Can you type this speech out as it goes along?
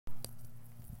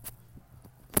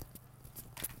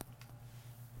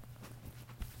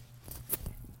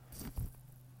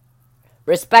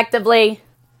respectively.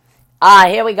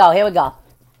 Here we go.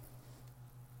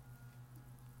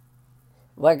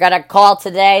 We're going to call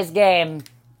today's game.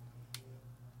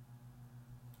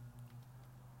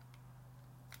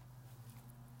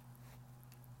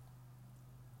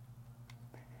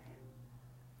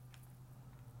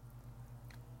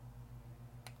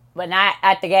 We're not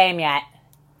at the game yet.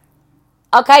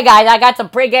 Okay, guys, I got some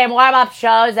pregame warm-up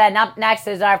shows, and up next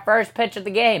is our first pitch of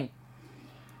the game.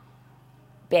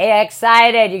 Be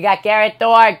excited. You got Garrett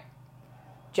Thorne,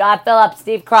 John Phillips,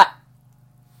 Steve Krug.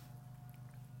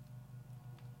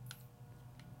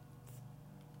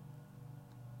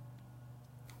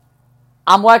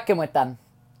 I'm working with them.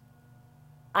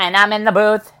 And I'm in the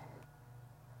booth.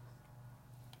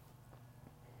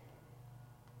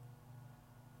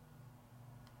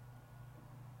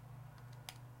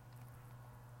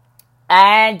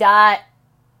 And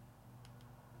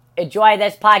enjoy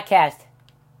this podcast.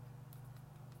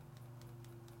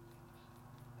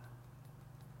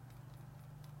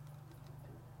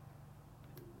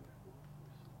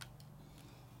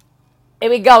 Here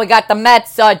we go. We got the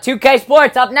Mets. 2K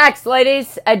Sports up next,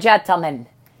 ladies and gentlemen.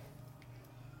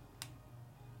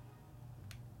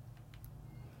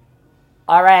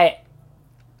 All right.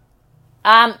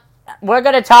 We're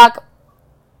going to talk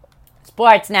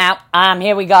sports now.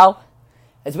 Here we go.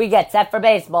 As we get set for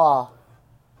baseball.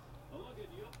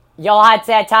 Johan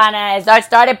Santana is our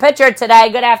starting pitcher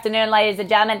today. Good afternoon, ladies and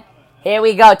gentlemen. Here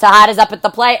we go. Tejada's up at the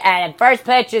plate, and first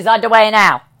pitch is underway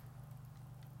now.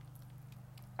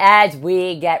 As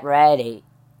we get ready.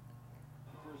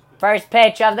 First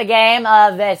pitch of the game,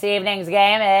 of this evening's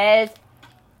game, is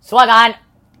swung on.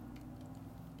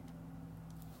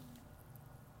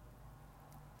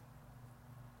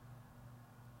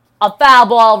 A foul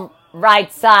ball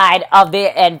right side of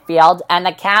the infield, and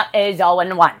the count is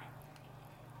 0-1.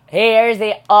 Here's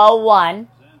the 0-1.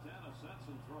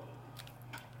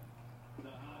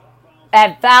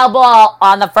 And foul ball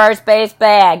on the first base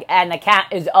bag, and the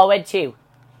count is 0-2.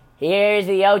 Here's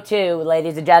the 0-2,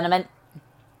 ladies and gentlemen.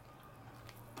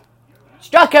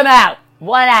 Struck him out.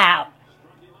 1 out.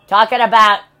 Talking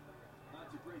about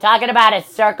a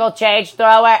circle change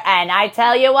thrower, and I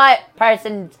tell you what,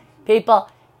 people,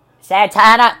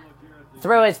 Santana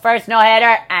threw his first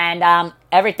no-hitter, and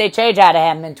everything changed out of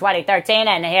him in 2013,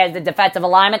 and here's the defensive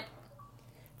alignment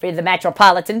for the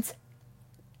Metropolitans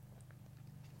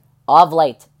of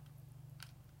late.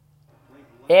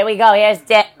 Here we go.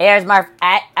 Here's Murph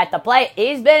at the plate.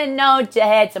 He's been known to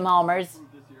hit some homers.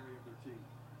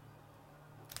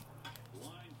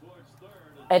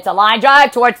 It's a line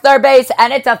drive towards third base,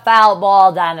 and it's a foul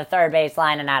ball down the third base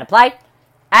line and out of play.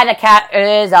 And the count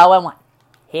is 0-1.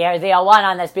 Here's the 0-1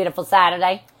 on this beautiful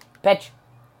Saturday. Pitch.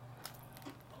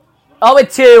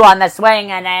 0-2 on the swing,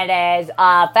 and it is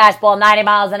fastball 90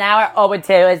 miles an hour.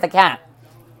 0-2 is the count.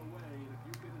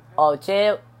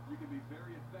 0-2.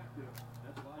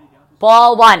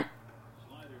 Ball 1.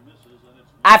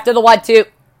 After the 1-2.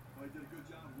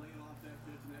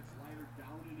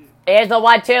 Here's the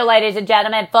 1-2, ladies and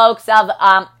gentlemen. Folks,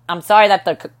 I'm sorry that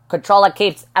the controller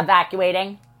keeps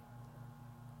evacuating.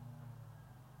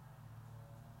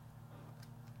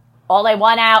 Only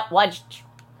 1 out.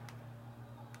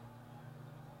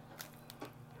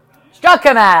 Struck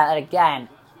him out again.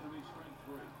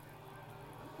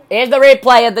 Here's the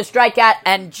replay of the strikeout,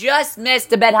 and just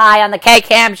missed a bit high on the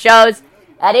K-Cam shows.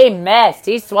 And he missed.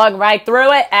 He swung right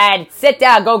through it, and sit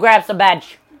down, go grab some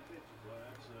bench.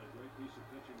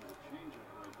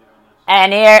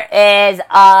 And here is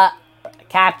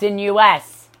Captain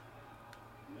U.S.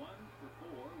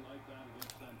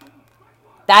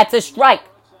 That's a strike.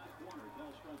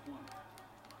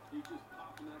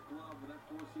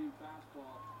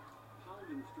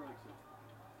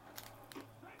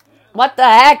 What the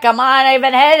heck am I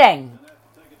even hitting?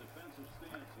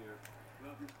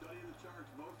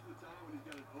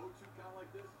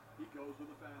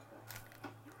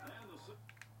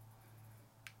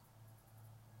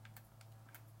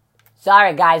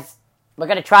 Sorry, guys. We're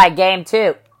going to try game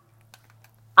 2.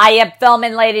 I am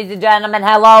filming, ladies and gentlemen.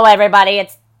 Hello, everybody.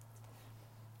 It's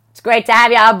great to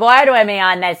have you on board with me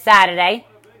on this Saturday.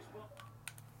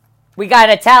 We got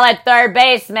a talent third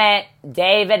baseman,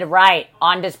 David Wright,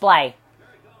 on display.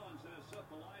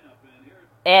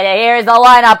 And here's the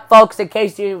lineup, folks, in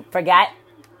case you forget.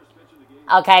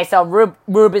 Okay, so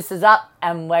Rubis is up,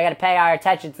 and we're going to pay our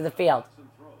attention to the field.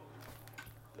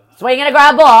 Swinging a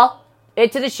ground ball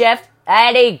into the shift,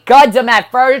 and he guns him at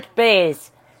first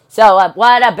base. So,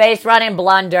 what a base running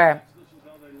blunder.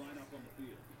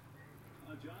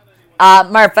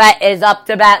 Murphy is up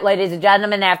to bat, ladies and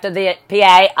gentlemen, after the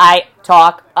PA. I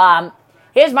talk.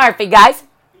 Here's Murphy, guys.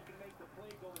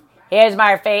 Here's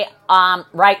Murphy.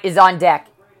 Wright is on deck.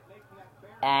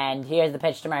 And here's the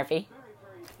pitch to Murphy.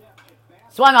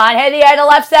 Swung on, hit the air to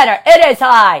left center. It is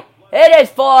high. It is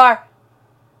four.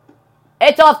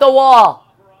 It's off the wall.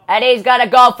 And he's going to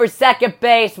go for second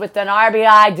base with an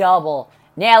RBI double.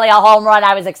 Nearly a home run.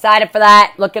 I was excited for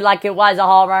that. Looking like it was a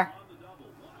homer.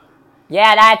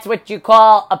 Yeah, that's what you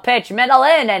call a pitch middle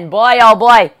in. And boy, oh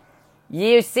boy.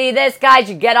 You see this, guys?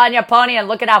 You get on your pony and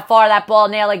look at how far that ball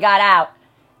nearly got out.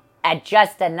 And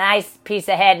just a nice piece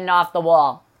of hitting off the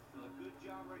wall. Good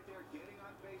job right there, getting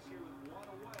on base here with one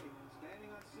away, standing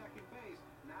on second base.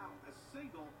 Now a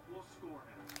single will score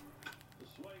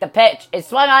him. The pitch is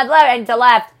swung on left into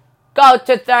left. Go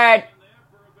to third.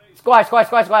 Score, score,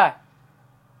 score, score.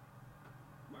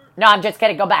 No, I'm just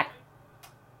kidding. Go back.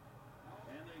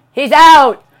 He's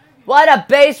out. What a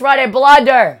base running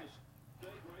blunder.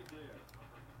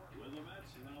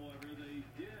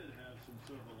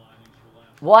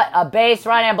 What a base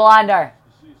running blunder.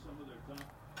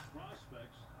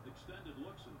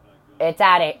 It's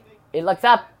at it. He looks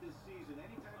up.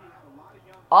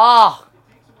 Oh.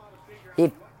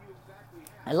 It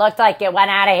looked like it went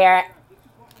out of here.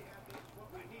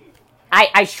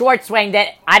 I short swinged it.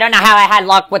 I don't know how I had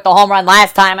luck with the home run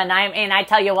last time. And I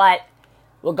tell you what.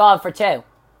 We'll go for two.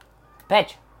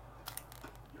 Pitch.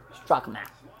 Struck him out.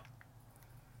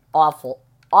 Awful.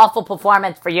 Awful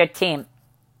performance for your team.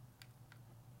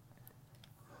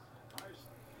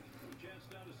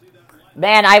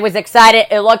 Man, I was excited.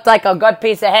 It looked like a good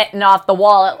piece of hitting off the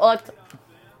wall. It looked...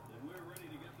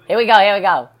 Here we go, here we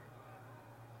go.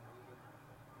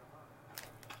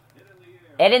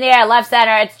 Hit in the air, left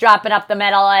center. It's dropping up the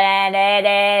middle, and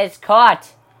it is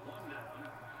caught.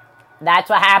 That's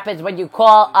what happens when you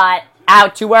call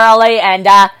out too early. And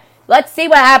let's see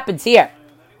what happens here.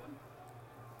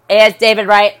 Here's David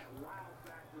Wright.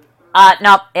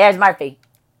 No, here's Murphy.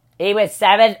 He was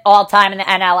 7th all-time in the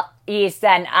NL East.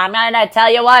 And I'm going to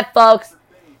tell you what, folks.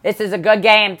 This is a good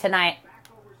game tonight.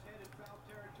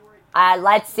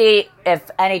 Let's see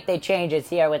if anything changes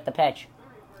here with the pitch.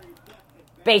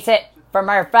 Base hit for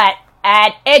Murphy.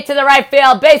 And into the right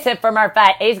field. Base hit for Murphy.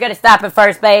 He's going to stop at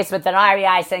first base with an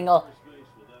RBI single.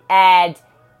 And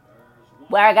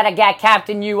we're going to get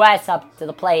Captain U.S. up to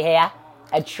the plate here.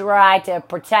 And try to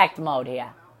protect mode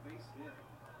here.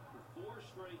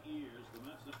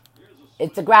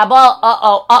 It's a grab ball.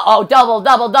 Uh-oh, uh-oh. Double,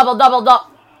 double, double, double,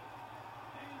 double.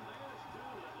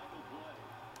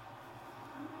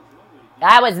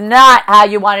 That was not how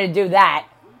you wanted to do that.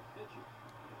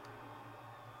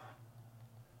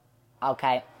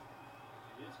 Okay.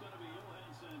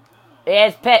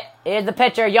 Here's the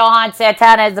pitcher. Johan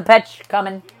Santana is the pitch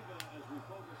coming.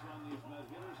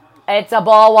 It's a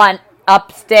ball one.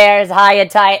 Upstairs, high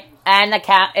and tight. And the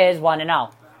count is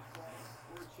 1-0.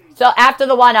 So after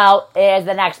the 1-0 is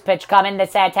the next pitch coming to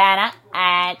Santana.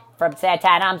 And from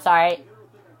Santana, I'm sorry.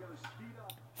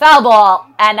 Foul ball.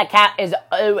 And the count is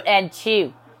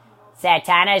 0-2.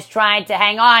 Santana is trying to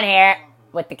hang on here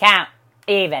with the count.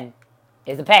 Even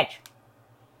is the pitch.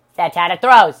 Santana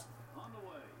throws.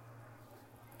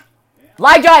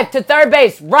 Line drive to third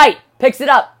base. Wright picks it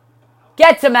up.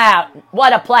 Gets him out.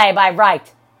 What a play by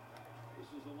Wright.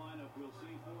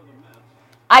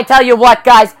 I tell you what,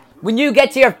 guys. When you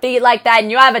get to your feet like that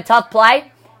and you have a tough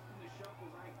play.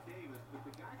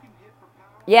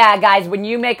 Yeah, guys. When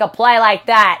you make a play like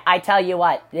that, I tell you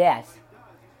what. Yes.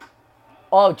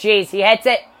 Oh, jeez. He hits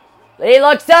it. He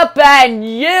looks up and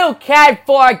you can't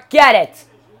forget it.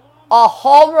 A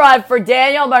home run for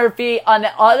Daniel Murphy on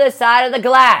the other side of the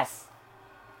glass.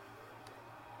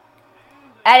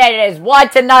 And it is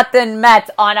 1-0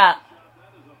 Mets on a...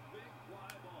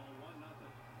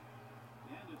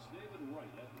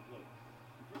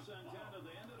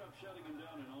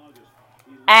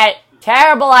 A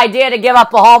terrible idea to give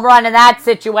up a home run in that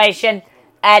situation.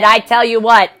 And I tell you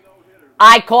what,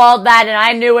 I called that and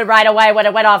I knew it right away when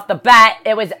it went off the bat.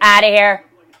 It was out of here.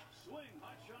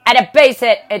 And a base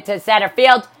hit into center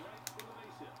field.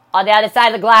 On the other side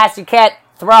of the glass, you can't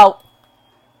throw.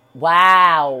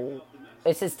 Wow.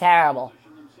 This is terrible.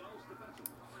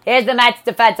 Here's the Mets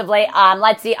defensively.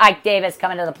 Let's see Ike Davis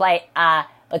coming to the plate.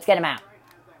 Let's get him out.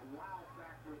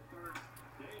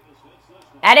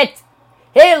 And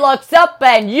he looks up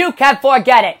and you can't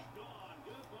forget it.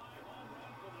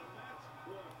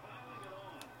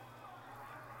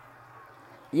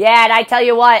 Yeah, and I tell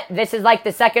you what, this is like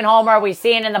the second homer we've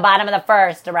seen in the bottom of the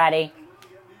first already.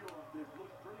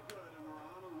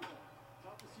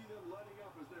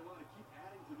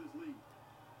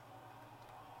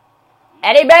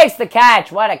 And he makes the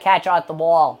catch. What a catch off the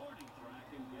wall.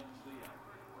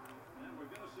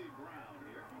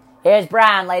 Here's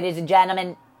Brown, ladies and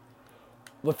gentlemen.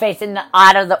 We're facing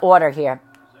out of the order here.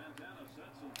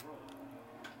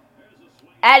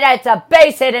 And it's a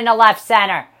base hit in the left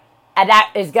center. And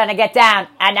that is going to get down.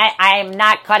 And I am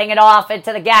not cutting it off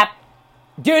into the gap.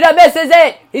 Duda misses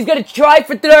it. He's going to try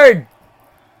for third.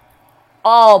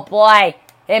 Oh, boy.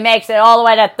 He makes it all the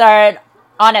way to third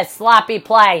on a sloppy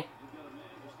play.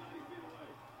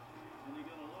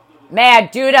 Man,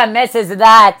 Duda misses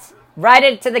that. Right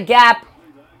into the gap.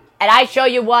 And I show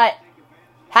you what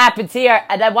happens here.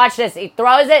 And then watch this. He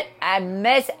throws it and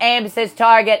misaims his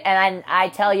target. And then I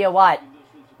tell you what.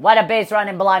 What a base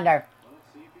running blunder.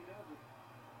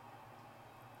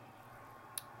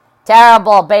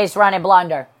 Terrible base running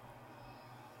blunder.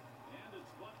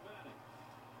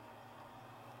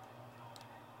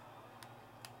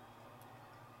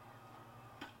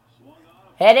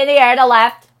 Hit in the air to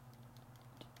left.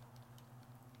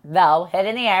 No, hit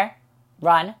in the air.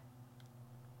 Run.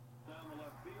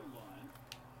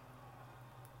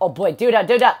 Oh boy,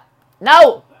 Duda.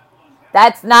 No!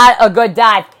 That's not a good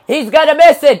dive. He's going to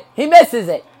miss it. He misses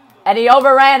it. And he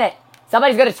overran it.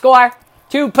 Somebody's going to score.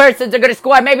 2 persons are going to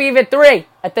score. Maybe even 3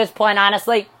 at this point,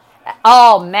 honestly.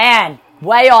 Oh, man.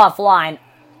 Way offline.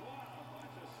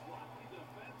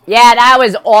 Yeah, that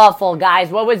was awful, guys.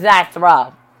 What was that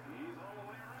throw?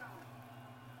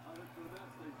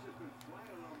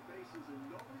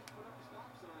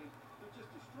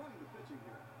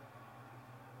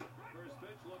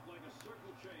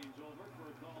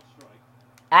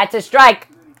 That's a strike.